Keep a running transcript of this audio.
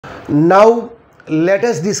Now let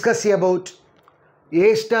us discuss about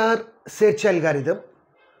A star search algorithm.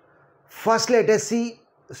 First let us see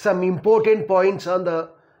some important points on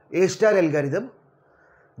the A star algorithm.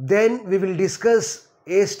 Then we will discuss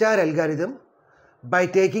A star algorithm by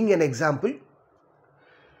taking an example.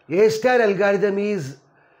 A star algorithm is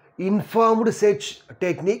informed search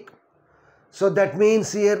technique. So that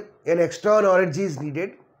means here an extra knowledge is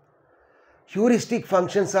needed. Heuristic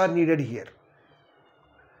functions are needed here.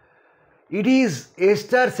 It is A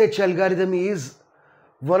star search algorithm is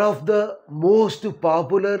one of the most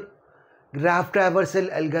popular graph traversal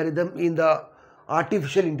algorithm in the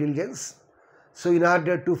artificial intelligence. So in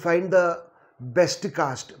order to find the best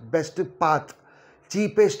cost, best path,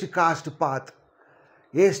 cheapest cost path,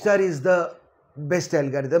 A star is the best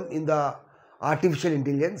algorithm in the artificial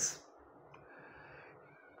intelligence.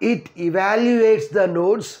 It evaluates the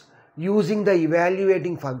nodes using the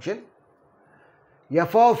evaluating function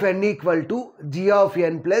f of n equal to g of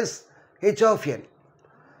n plus h of n.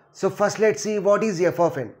 So first let's see what is f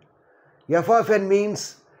of n. F of n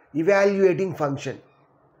means evaluating function.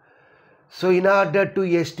 So in order to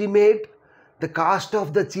estimate the cost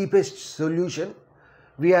of the cheapest solution,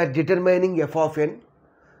 we are determining f of n.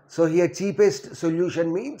 So here cheapest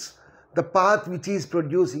solution means the path which is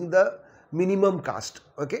producing the minimum cost.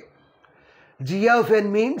 Okay. G of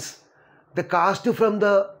n means the cost from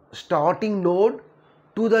the starting node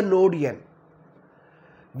to the node n,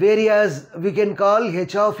 whereas we can call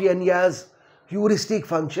h of n as heuristic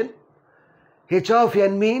function. H of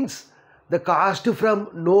n means the cost from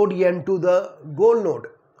node n to the goal node.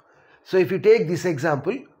 So if you take this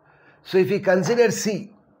example, so if we consider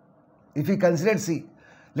C,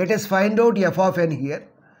 let us find out f of n here.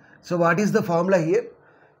 So what is the formula here?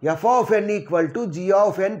 F of n equal to g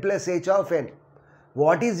of n plus h of n.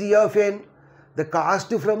 What is g of n? The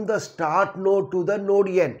cost from the start node to the node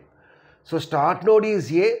n. So start node is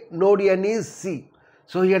A, node n is C.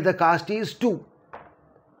 So here the cost is 2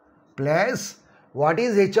 plus what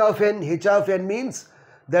is h of n? H of n means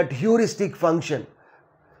that heuristic function.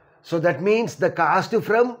 So that means the cost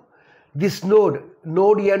from this node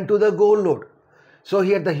n to the goal node. So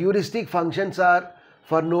here the heuristic functions are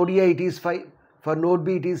for node A it is 5, for node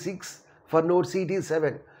B it is 6, for node C it is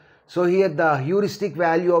 7. So here the heuristic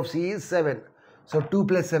value of C is 7. So 2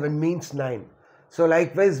 plus 7 means 9. So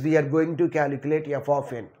likewise we are going to calculate f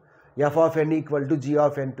of n. F of n equal to g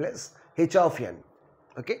of n plus h of n.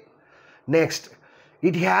 Okay. Next,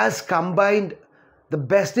 it has combined the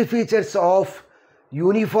best features of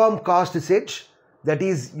uniform cost search, that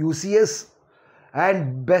is UCS,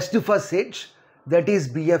 and best first search, that is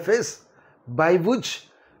BFS, by which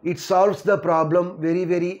it solves the problem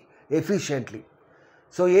very efficiently.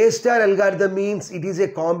 So A star algorithm means it is a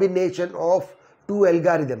combination of two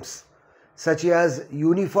algorithms such as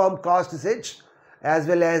uniform cost search as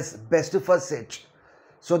well as best first search.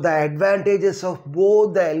 So the advantages of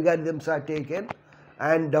both the algorithms are taken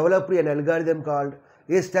and developed an algorithm called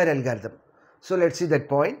A star algorithm. So let's see that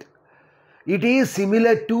point. It is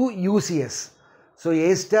similar to UCS. So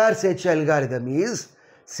A star search algorithm is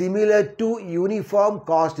similar to uniform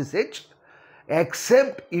cost search,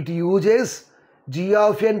 except it uses g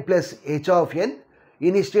of n plus h of n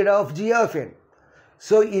instead of g of n.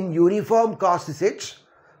 So in uniform cost search,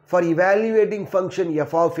 for evaluating function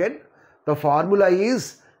f of n, the formula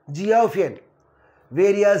is g of n,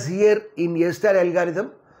 whereas here in A star algorithm,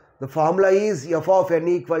 the formula is f of n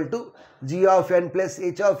equal to g of n plus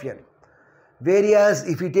h of n. Whereas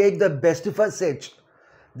if we take the best first search,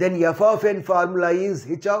 then f of n formula is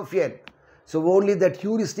h of n. So only that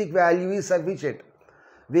heuristic value is sufficient.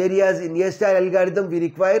 Whereas in A star algorithm we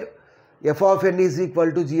require f of n is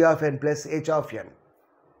equal to g of n plus h of n.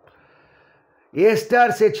 A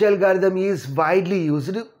star search algorithm is widely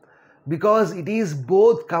used because it is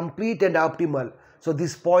both complete and optimal. So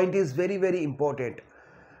this point is very important.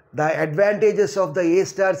 The advantages of the A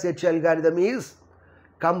star search algorithm is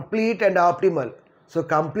complete and optimal. So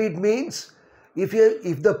complete means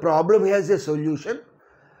if the problem has a solution,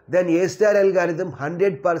 then A star algorithm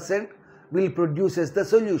 100% will produces the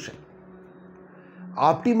solution.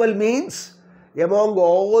 Optimal means among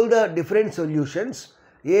all the different solutions,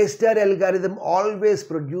 A star algorithm always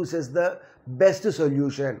produces the best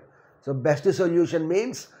solution. So best solution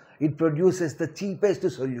means it produces the cheapest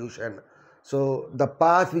solution. So the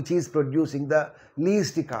path which is producing the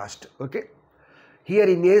least cost. Okay. Here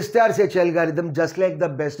in A star search algorithm, just like the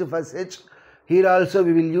best first search, here also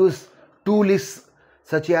we will use two lists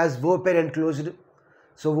such as open and closed.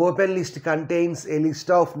 So open list contains a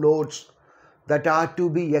list of nodes that are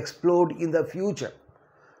to be explored in the future.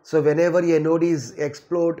 So whenever a node is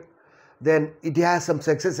explored, then it has some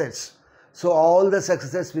successors. So all the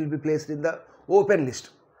successors will be placed in the open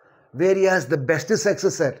list, whereas the best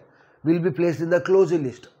successor will be placed in the closed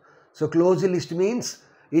list. So closed list means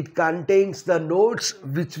it contains the nodes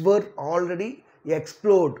which were already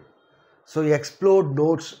explored. So explored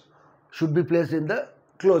nodes should be placed in the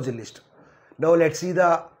closed list. Now let's see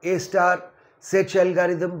the A star search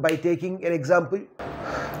algorithm by taking an example.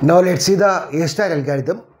 Now let's see the A star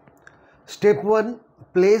algorithm. Step 1,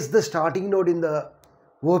 place the starting node in the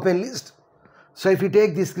open list. So if you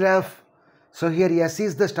take this graph, so here S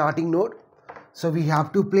is the starting node. So we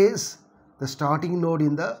have to place the starting node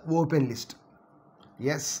in the open list.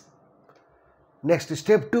 Yes. Next,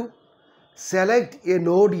 step 2, select a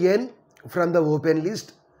node n from the open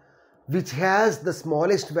list which has the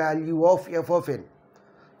smallest value of f of n.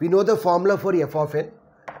 We know the formula for f of n.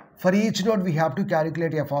 For each node we have to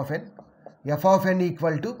calculate f of n. F of n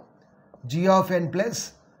equal to g of n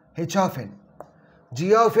plus h of n.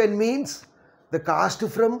 G of n means the cost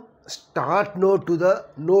from start node to the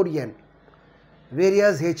node n,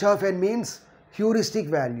 whereas h of n means heuristic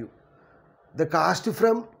value, the cost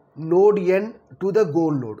from node n to the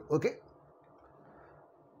goal node, okay,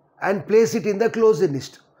 and place it in the closed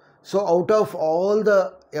list. So out of all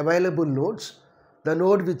the available nodes, the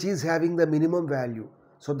node which is having the minimum value,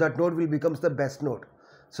 so that node will becomes the best node.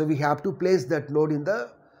 So we have to place that node in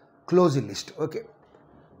the closed list, okay.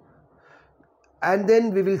 And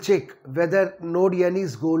then we will check whether node n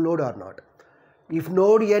is goal node or not. If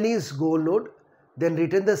node n is goal node, then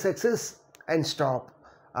return the success and stop.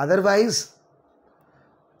 Otherwise,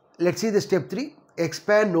 let's see the step 3,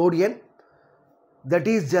 expand node n, that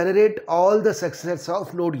is generate all the successors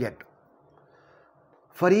of node n.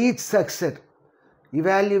 For each successor,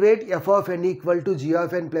 evaluate f of n equal to g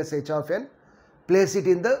of n plus h of n, place it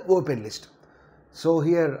in the open list. So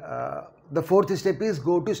here the fourth step is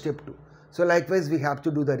go to step 2. So likewise we have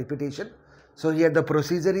to do the repetition. So here the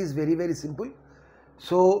procedure is very simple.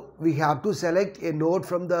 So we have to select a node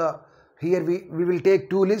from the, here we will take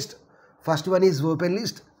two lists. First one is open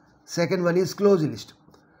list, second one is closed list.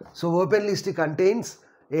 So open list contains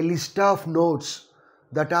a list of nodes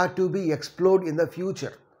that are to be explored in the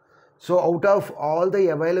future. So out of all the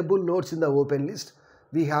available nodes in the open list,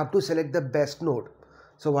 we have to select the best node.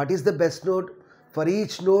 So what is the best node? For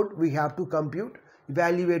each node we have to compute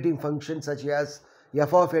evaluating functions such as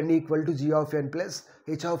f of n equal to g of n plus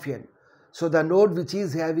h of n. So the node which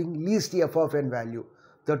is having least f of n value,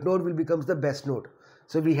 that node will becomes the best node.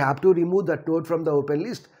 So we have to remove that node from the open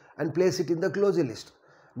list and place it in the closed list.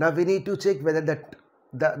 Now we need to check whether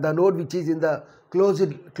the node which is in the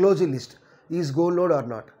closed list is goal node or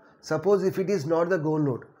not. Suppose if it is not the goal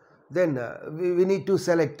node, then we need to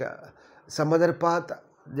select some other path.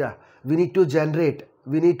 Yeah, we need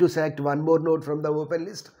to select one more node from the open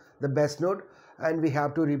list, the best node, and we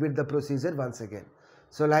have to repeat the procedure once again.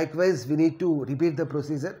 So likewise we need to repeat the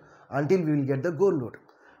procedure until we will get the goal node.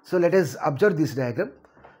 So let us observe this diagram.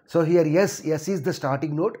 So here S is the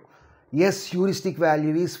starting node. S heuristic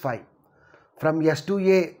value is 5. From S to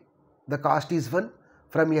A the cost is 1.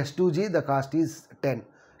 From S to G the cost is 10.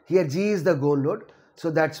 Here G is the goal node.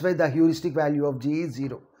 So that's why the heuristic value of G is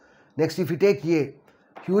 0. Next, if you take A,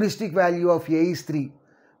 heuristic value of A is 3.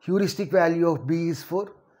 Heuristic value of B is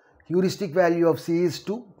 4. Heuristic value of C is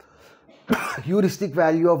 2. Heuristic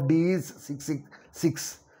value of D is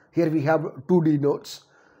 6. Here we have 2D nodes.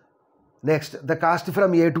 Next, the cost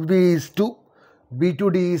from A to B is 2. B to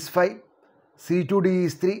D is 5. C to D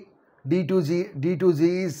is 3. D to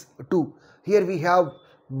G is 2. Here we have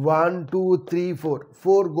 1, 2, 3, 4.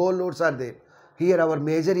 4 goal nodes are there. Here our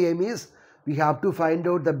major aim is we have to find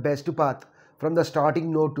out the best path from the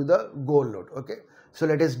starting node to the goal node. Okay. So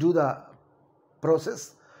let us do the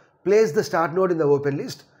process. Place the start node in the open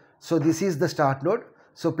list. So this is the start node.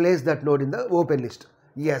 So place that node in the open list.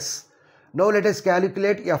 Yes. Now let us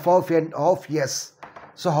calculate f of n of S.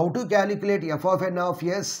 So how to calculate f of n of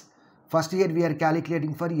S? First here we are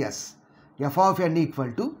calculating for S. F of n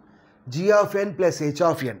equal to g of n plus h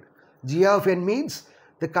of n. G of n means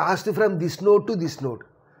the cost from this node to this node.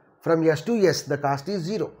 From S to S the cost is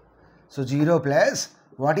 0. So 0 plus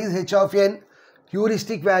what is h of n?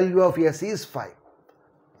 Heuristic value of S is 5.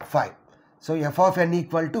 So f of n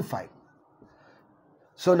equal to 5.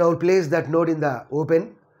 So now place that node in the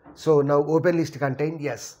open. So now open list contained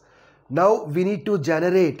S. Now we need to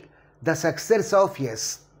generate the successors of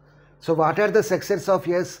S. So what are the successors of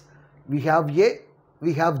S? We have A,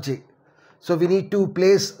 we have J. So we need to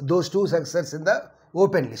place those two successors in the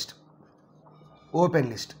open list.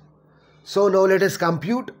 So now let us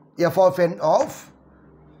compute f of n of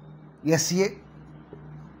SA,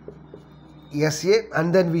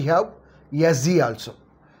 and then we have SZ also.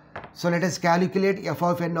 So let us calculate f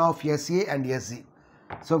of n of SA and SZ.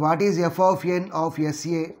 So what is f of n of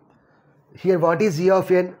SA? Here what is g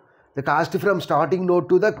of n? The cost from starting node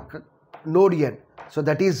to the node n. So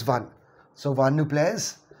that is 1. So 1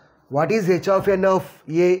 plus, what is h of n of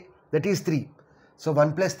A? That is 3. So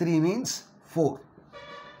 1 plus 3 means 4.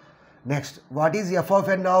 Next, what is f of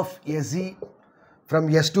n of SZ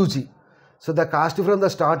from S to G? So the cost from the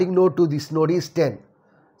starting node to this node is 10.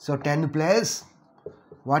 So 10 plus,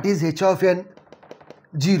 what is h of n?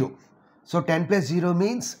 0. So 10 plus 0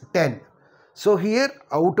 means 10. So here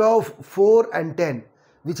out of 4 and 10,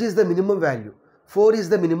 which is the minimum value? 4 is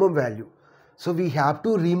the minimum value. So we have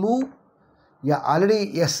to remove,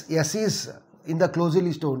 already S is in the closed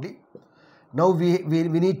list only. Now we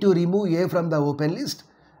need to remove A from the open list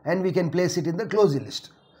and we can place it in the closed list.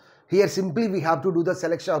 Here simply we have to do the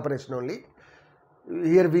selection operation only.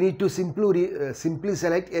 Here we need to simply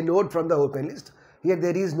select a node from the open list. Here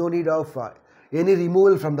there is no need of any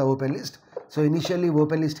removal from the open list. So initially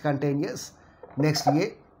open list contains yes, next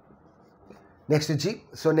A, next G.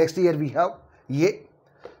 So next here we have A.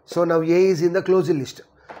 So now A is in the closed list.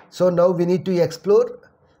 So now we need to explore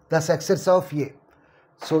the successors of A.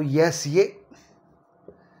 So SA.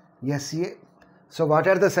 So what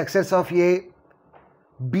are the successors of A?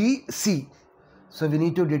 B, C. So we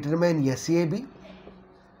need to determine SAB.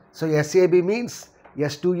 So SAB means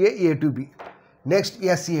S to A, A to B. Next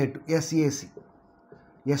SAC.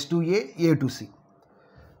 S to A, A to C.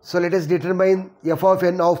 So let us determine f of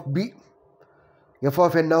n of B. F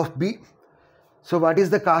of n of B. So what is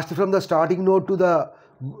the cost from the starting node to the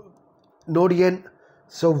node n?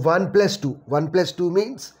 So 1 plus 2. 1 plus 2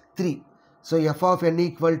 means 3. So f of n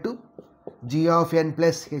equal to g of n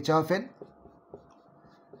plus h of n.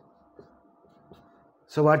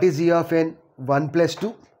 So what is g of n? 1 plus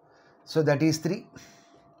 2. So that is 3.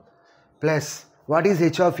 Plus what is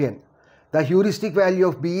h of n? The heuristic value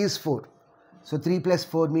of B is 4. So 3 plus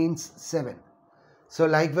 4 means 7. So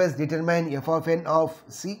likewise determine f of n of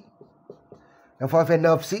C. F of n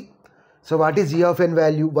of C. So what is g of n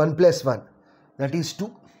value? 1 plus 1. That is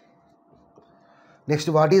 2. Next,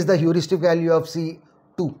 what is the heuristic value of C?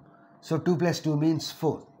 2. So 2 plus 2 means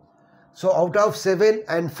 4. So out of 7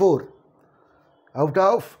 and 4. Out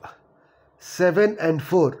of 7 and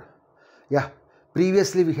 4.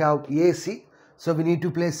 Previously we have A, C. So we need to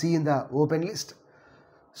place C in the open list.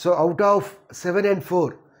 So out of 7 and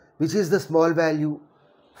 4, which is the small value?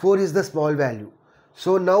 4 is the small value.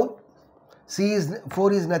 So now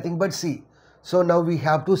 4 is nothing but C. So now we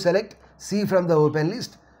have to select C from the open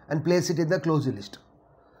list and place it in the closed list.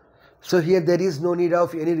 So here there is no need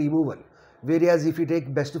of any removal. Whereas if we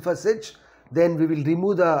take best first search, then we will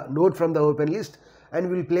remove the node from the open list and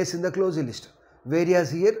we will place in the closed list.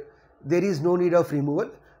 Whereas here there is no need of removal.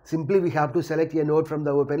 Simply we have to select a node from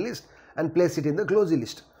the open list and place it in the closed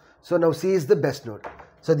list. So now C is the best node.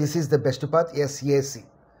 So this is the best path, SAC.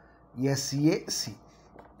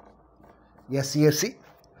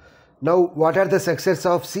 Now what are the successors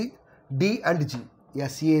of C? D and G.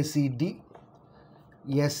 SACD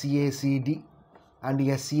and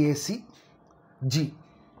SACG.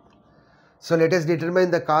 So let us determine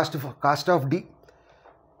the cost of D.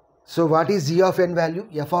 So what is G of n value?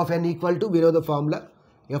 F of n equal to, we know the formula,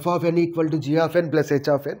 f of n equal to g of n plus h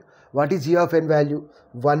of n. What is g of n value?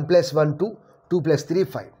 1 plus 1, 2, 2 plus 3,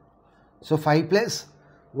 5. So 5 plus,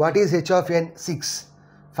 what is h of n? 6.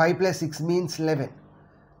 5 plus 6 means 11.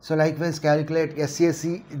 So likewise calculate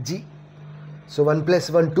SACG. So 1 plus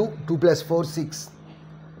 1, 2, 2 plus 4, 6.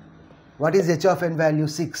 What is h of n value?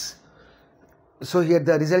 6. So here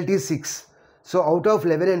the result is 6. So out of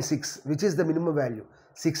 11 and 6, which is the minimum value?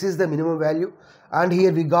 6 is the minimum value, and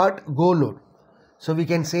here we got goal node. So we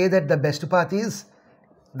can say that the best path is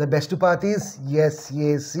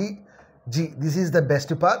SACG. This is the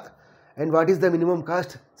best path. And what is the minimum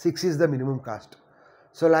cost? 6 is the minimum cost.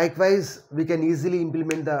 So likewise we can easily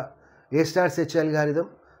implement the A star search algorithm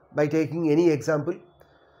by taking any example.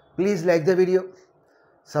 Please like the video,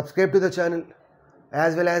 subscribe to the channel,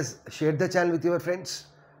 as well as share the channel with your friends.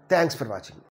 Thanks for watching.